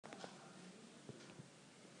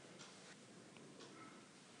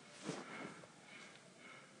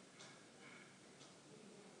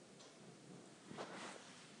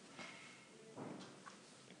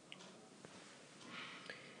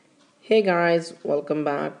Hey guys, welcome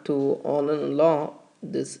back to All in Law.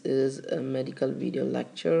 This is a medical video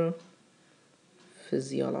lecture,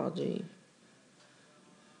 Physiology.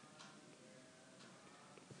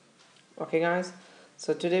 Okay guys,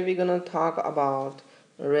 so today we're gonna talk about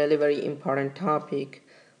a really very important topic,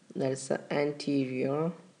 that is the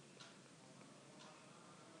anterior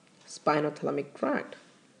spinothalamic tract.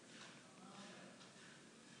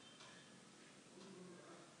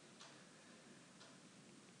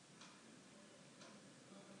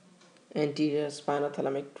 Anterior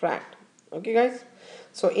spinothalamic tract. Okay guys,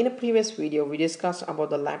 so in a previous video we discussed about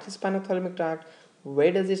the lateral spinothalamic tract.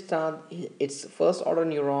 Where does it start? Its first order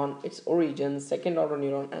neuron, its origin, second order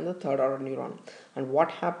neuron, and the third order neuron, and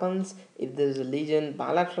what happens if there is a lesion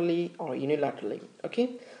bilaterally or unilaterally.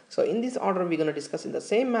 Okay, so in this order we're going to discuss in the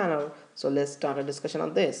same manner. So let's start a discussion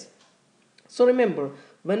on this. So remember,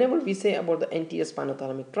 whenever we say about the anterior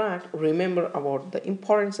spinothalamic tract, remember about the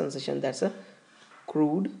important sensation, that's a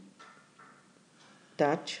crude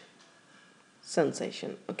touch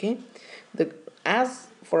sensation. Okay, the as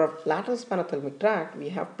for a lateral spinothalamic tract we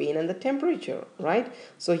have pain and the temperature, right?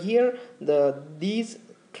 So here these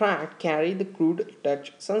tract carry the crude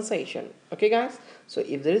touch sensation. Okay guys, so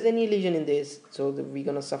if there is any lesion in this, so we're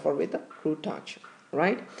gonna suffer with a crude touch,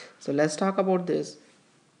 right? So let's talk about this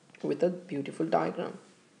with a beautiful diagram.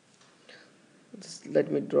 Just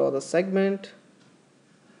let me draw the segment.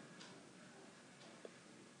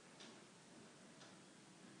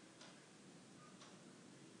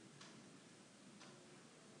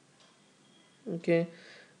 Okay,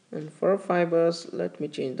 and for fibers let me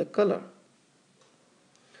change the color.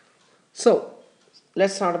 So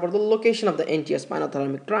let's start about the location of the anterior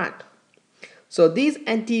spinothalamic tract. So this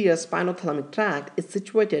anterior spinothalamic tract is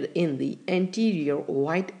situated in the anterior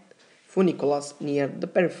white funiculus near the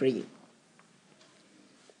periphery.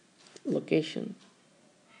 Location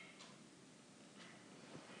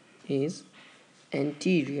is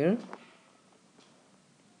anterior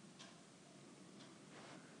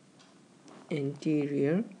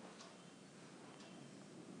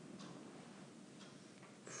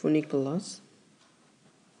funiculus,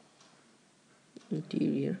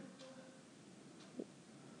 anterior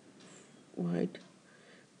white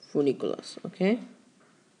funiculus. Okay,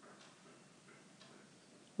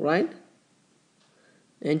 right?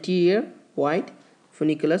 Anterior white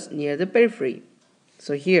funiculus near the periphery.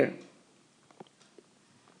 So here,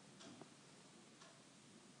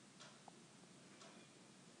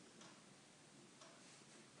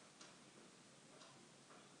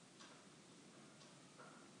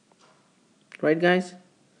 right guys?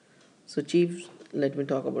 So chiefs, let me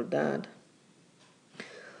talk about that.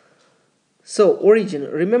 So origin,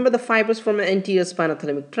 remember the fibers from the anterior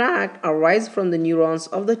spinothalamic tract arise from the neurons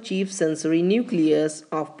of the chief sensory nucleus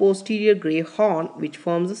of posterior gray horn, which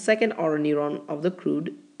forms the second order neuron of the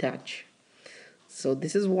crude touch. So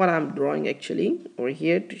this is what I'm drawing actually over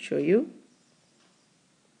here to show you.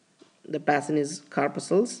 The Pacini's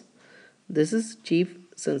corpuscles. This is chief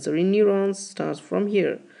sensory neurons, starts from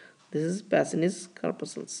here. This is Pacini's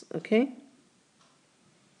corpuscles. Okay,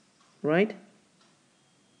 right?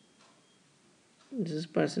 This is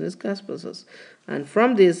Pacini's corpuscles, and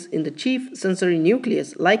from this, in the chief sensory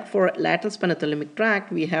nucleus, like for lateral spinothalamic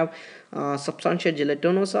tract, we have substantia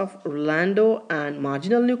gelatinous of Rolando and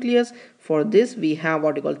marginal nucleus. For this, we have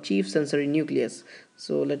what we call chief sensory nucleus.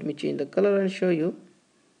 So let me change the color and show you.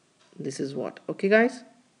 This is what. Okay, guys.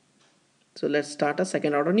 So let's start a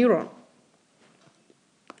second order neuron.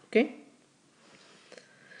 Okay.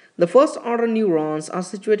 The first order neurons are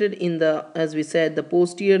situated in the, as we said, the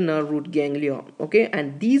posterior nerve root ganglia. Okay,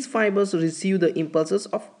 and these fibers receive the impulses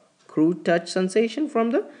of crude touch sensation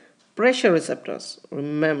from the pressure receptors.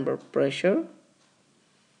 Remember, pressure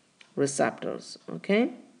receptors.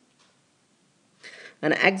 Okay,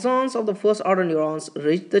 and axons of the first order neurons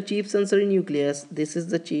reach the chief sensory nucleus. This is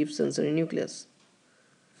the chief sensory nucleus.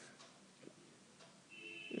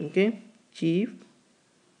 Okay, chief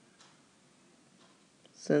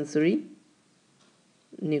sensory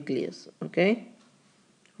nucleus. Okay,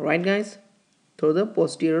 right guys, through the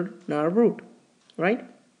posterior nerve root, right?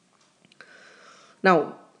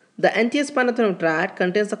 Now the anterior spinothalamic tract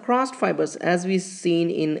contains the crossed fibers as we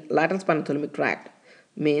seen in lateral spinothalamic tract.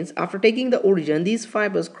 Means after taking the origin, these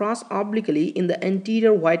fibers cross obliquely in the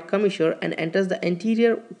anterior white commissure and enters the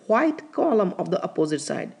anterior white column of the opposite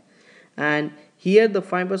side. And here the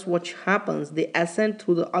fibers, what happens, they ascend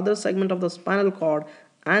through the other segment of the spinal cord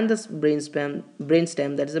and the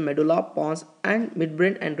brainstem, that is the medulla, pons and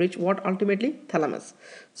midbrain, and reach what, ultimately thalamus.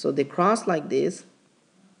 So they cross like this.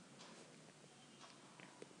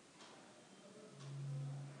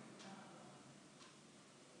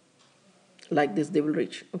 like this they will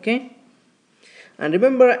reach. Okay, and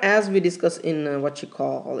remember, as we discussed in what you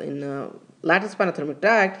call in lateral spinothalamic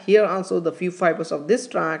tract, here also the few fibers of this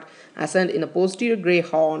tract ascend in a posterior gray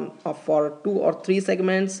horn of for 2 or 3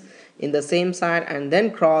 segments in the same side and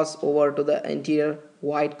then cross over to the anterior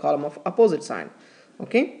white column of opposite side.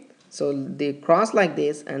 Okay, so they cross like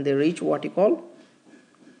this and they reach what you call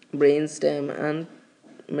brainstem and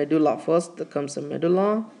medulla. First comes the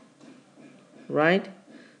medulla, right?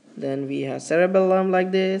 Then we have cerebellum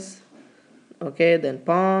like this. Okay, then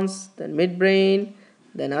pons, then midbrain,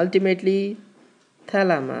 then ultimately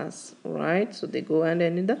thalamus, right? So they go and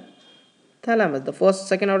end in the thalamus. The first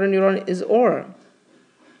second order neuron is OR,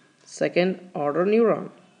 second order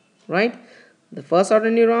neuron, right? The first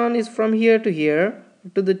order neuron is from here to here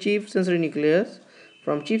to the chief sensory nucleus.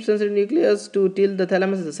 From chief sensory nucleus to till the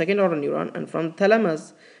thalamus is the second order neuron, and from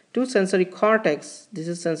thalamus to sensory cortex, this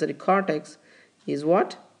is sensory cortex, is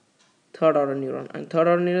what? Third order neuron. And third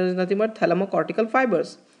order neuron is nothing but thalamocortical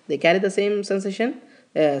fibers. They carry the same sensation,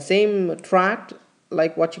 same tract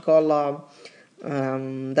like what you call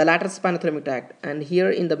the lateral spinothalamic tract. And here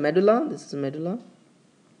in the medulla, this is medulla,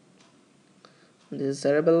 this is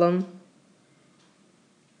cerebellum,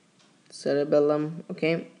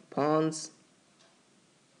 okay, pons,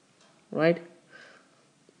 right?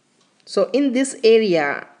 So in this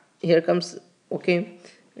area, here comes, okay,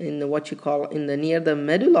 in what you call in the near the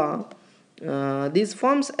medulla, this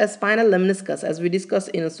forms a spinal lemniscus, as we discussed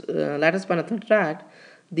in lateral spinothalamic tract.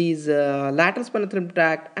 These lateral spinothalamic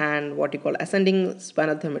tract and what you call ascending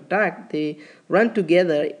spinothalamic tract, they run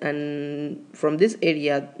together, and from this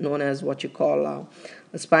area known as what you call a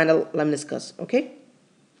spinal lemniscus. Okay,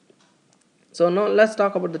 so now let's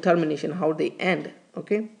talk about the termination, how they end.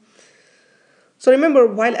 Okay, so remember,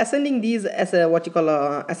 while ascending these as a what you call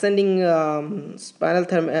ascending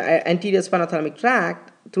anterior spinothalamic tract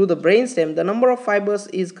through the brainstem, the number of fibers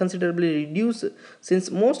is considerably reduced,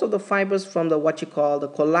 since most of the fibers from the what you call the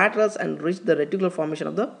collaterals and reach the reticular formation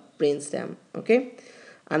of the brainstem. Okay,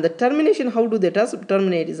 and the termination, how do they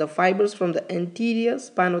terminate, is the fibers from the anterior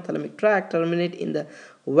spinothalamic tract terminate in the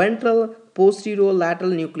ventral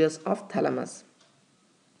posterolateral nucleus of thalamus.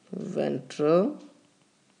 Ventral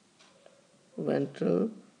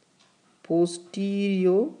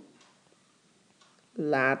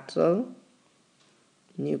posterolateral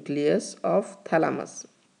nucleus of thalamus.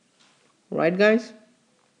 Right, guys?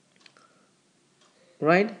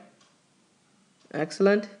 Right?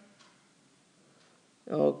 Excellent.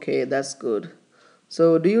 Okay, that's good.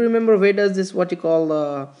 So do you remember where does this what you call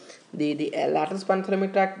the lateral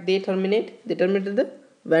spinothalamic tract they terminate? They terminate in the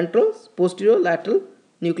ventral posterolateral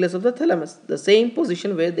nucleus of the thalamus, the same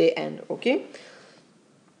position where they end. Okay,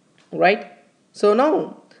 right? So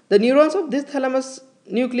now the neurons of this thalamus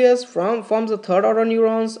nucleus forms the third order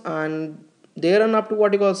neurons, and they run up to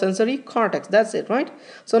what you call sensory cortex. That's it, right?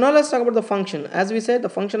 So now let's talk about the function. As we said, the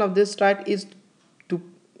function of this tract is to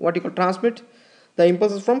what you call transmit the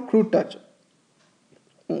impulses from crude touch.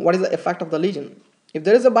 What is the effect of the lesion? If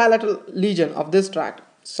there is a bilateral lesion of this tract,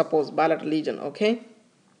 suppose bilateral lesion, okay,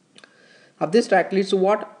 of this tract leads to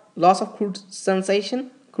what? Loss of crude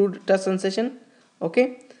touch sensation,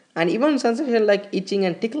 okay, and even sensation like itching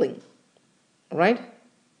and tickling, right?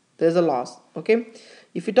 There is a loss. Okay,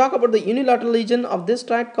 if you talk about the unilateral lesion of this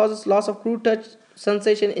tract causes loss of crude touch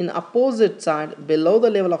sensation in opposite side below the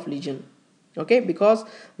level of lesion. Okay, because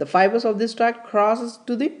the fibers of this tract crosses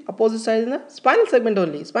to the opposite side in the spinal segment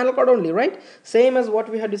only, spinal cord only, right? Same as what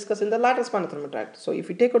we have discussed in the lateral spinothalamic tract. So if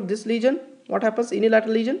you take out this lesion, what happens?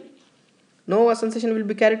 Unilateral lesion, no sensation will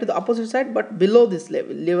be carried to the opposite side but below this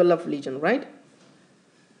level of lesion, right?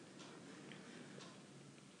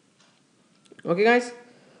 Okay, guys,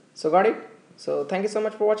 so got it. So thank you so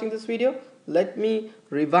much for watching this video. Let me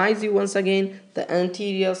revise you once again. The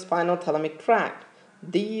anterior spinothalamic tract,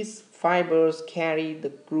 these fibers carry the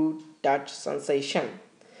crude touch sensation.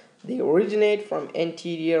 They originate from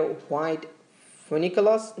anterior white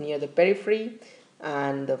funiculus near the periphery,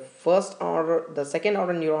 and the second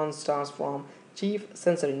order neuron starts from chief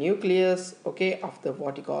sensory nucleus, okay, of the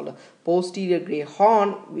what you call the posterior gray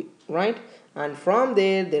horn, right? And from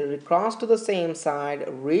there they cross to the same side,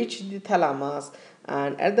 reach the thalamus,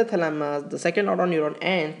 and at the thalamus the second order neuron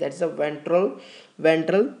ends, that is the ventral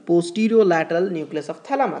posterolateral nucleus of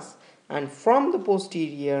thalamus. And from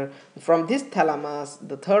this thalamus,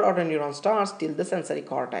 the third order neuron starts till the sensory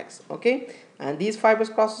cortex. Okay, and these fibers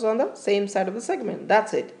crosses on the same side of the segment.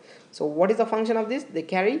 That's it. So what is the function of this? They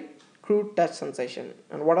carry crude touch sensation.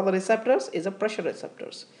 And what are the receptors? Is the pressure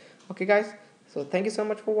receptors. Okay, guys. So thank you so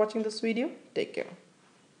much for watching this video. Take care.